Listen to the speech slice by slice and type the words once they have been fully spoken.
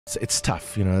It's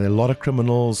tough, you know. There are a lot of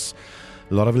criminals,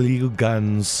 a lot of illegal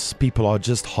guns. People are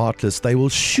just heartless. They will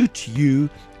shoot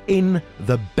you in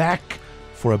the back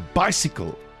for a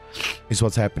bicycle, is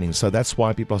what's happening. So that's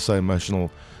why people are so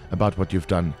emotional about what you've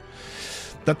done.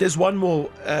 But there's one more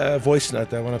voice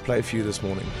note that I want to play for you this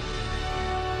morning.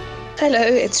 Hello,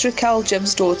 it's Raquel,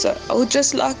 Jim's daughter. I would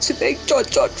just like to thank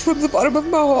Jon-Jon from the bottom of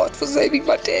my heart for saving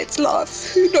my dad's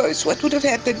life. Who knows what would have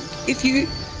happened if you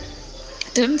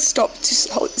didn't stop to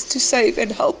save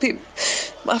and help him.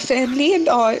 My family and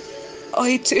I are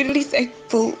eternally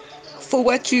thankful for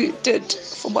what you did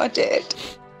for my dad.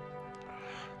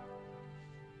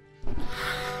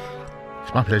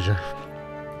 It's my pleasure.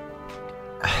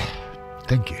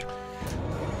 Thank you.